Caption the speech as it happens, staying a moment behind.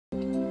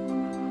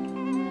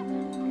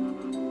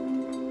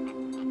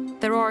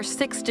There are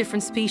 6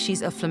 different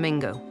species of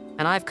flamingo,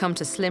 and I've come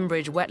to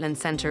Slimbridge Wetland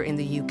Centre in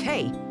the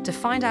UK to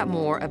find out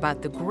more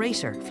about the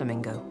greater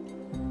flamingo.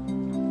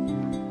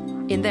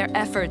 In their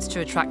efforts to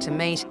attract a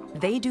mate,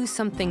 they do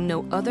something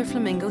no other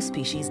flamingo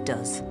species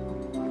does.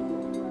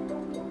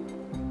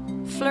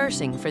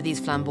 Flirting for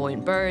these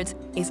flamboyant birds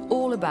is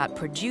all about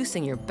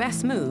producing your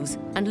best moves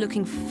and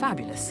looking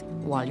fabulous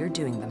while you're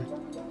doing them.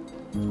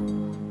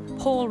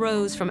 Paul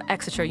Rose from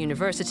Exeter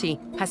University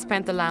has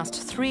spent the last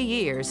 3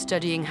 years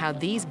studying how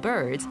these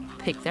birds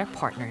pick their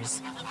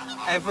partners.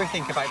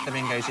 Everything about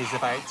flamingos is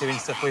about doing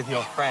stuff with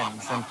your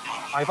friends, and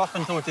I've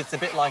often thought it's a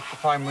bit like the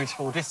primary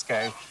school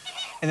disco,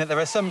 in that there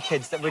are some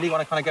kids that really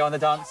want to kind of go on the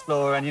dance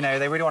floor and, you know,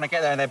 they really want to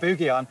get there and their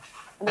boogie on.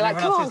 And they're like,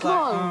 come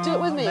on, do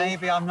it with me.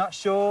 Maybe, I'm not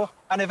sure.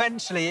 And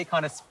eventually it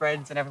kind of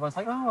spreads and everyone's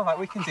like, oh, right,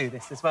 we can do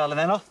this as well. And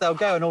then off they'll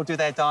go and all do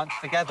their dance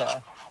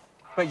together.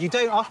 But you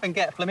don't often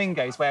get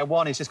flamingos where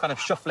one is just kind of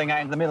shuffling out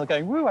into the middle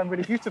going, woo, I'm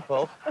really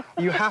beautiful.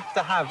 You have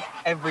to have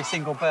every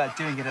single bird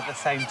doing it at the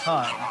same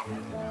time.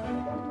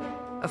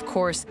 Of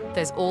course,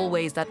 there's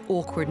always that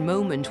awkward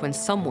moment when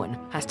someone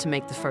has to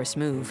make the first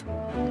move.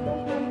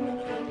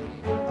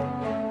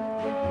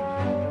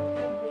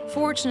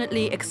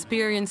 Fortunately,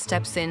 experience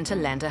steps in to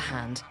lend a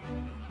hand.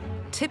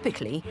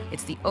 Typically,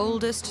 it's the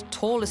oldest,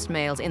 tallest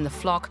males in the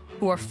flock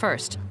who are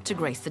first to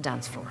grace the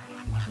dance floor.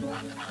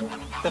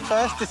 The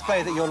first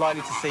display that you're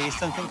likely to see is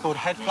something called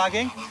head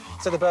flagging.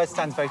 So the bird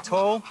stands very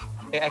tall,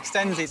 it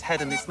extends its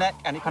head and its neck,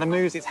 and it kind of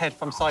moves its head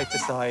from side to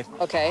side.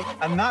 OK.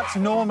 And that's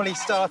normally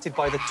started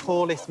by the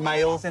tallest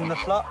males in the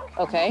flock.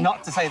 OK.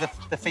 Not to say that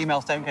the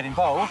females don't get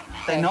involved.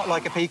 They're not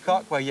like a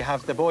peacock where you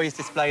have the boys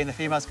display and the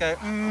females go,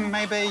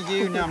 maybe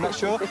you, no, I'm not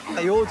sure.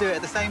 They all do it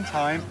at the same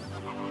time.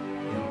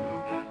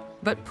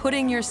 But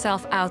putting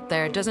yourself out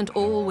there doesn't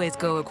always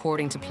go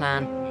according to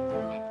plan.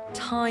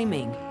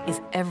 Timing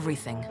is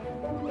everything.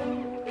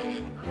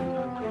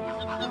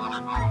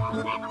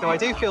 So I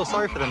do feel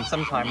sorry for them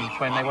sometimes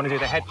when they want to do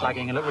their head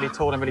flagging and look really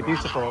tall and really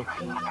beautiful,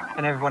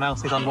 and everyone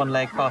else is on one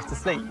leg fast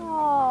asleep.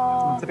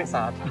 Aww. It's a bit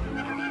sad.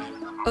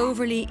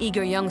 Overly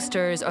eager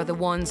youngsters are the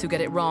ones who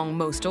get it wrong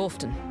most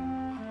often.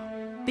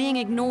 Being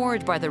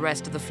ignored by the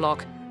rest of the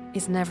flock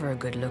is never a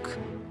good look.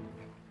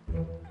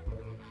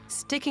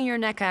 Sticking your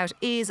neck out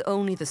is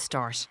only the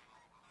start.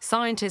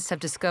 Scientists have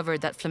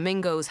discovered that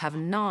flamingos have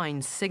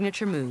 9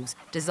 signature moves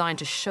designed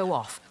to show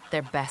off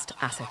their best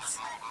assets.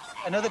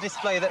 Another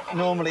display that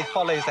normally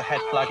follows the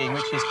head flagging,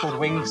 which is called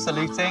wing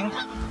saluting.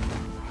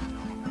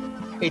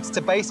 It's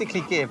to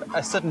basically give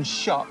a sudden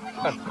shock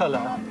of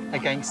colour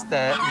against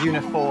their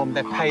uniform,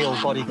 their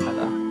pale body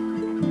colour.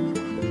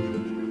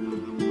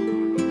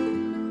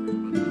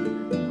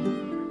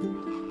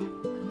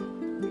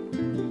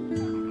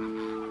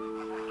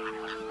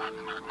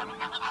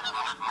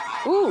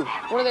 Ooh,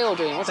 what are they all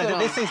doing? What's going on?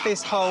 This is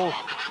this whole,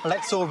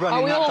 let's all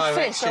run in that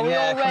direction. Are we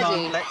all ready? Come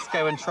on, let's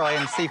go and try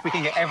and see if we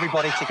can get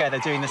everybody together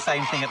doing the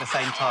same thing at the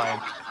same time.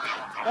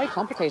 Very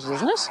complicated,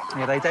 isn't it?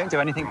 Yeah, they don't do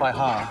anything by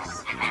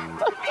halves.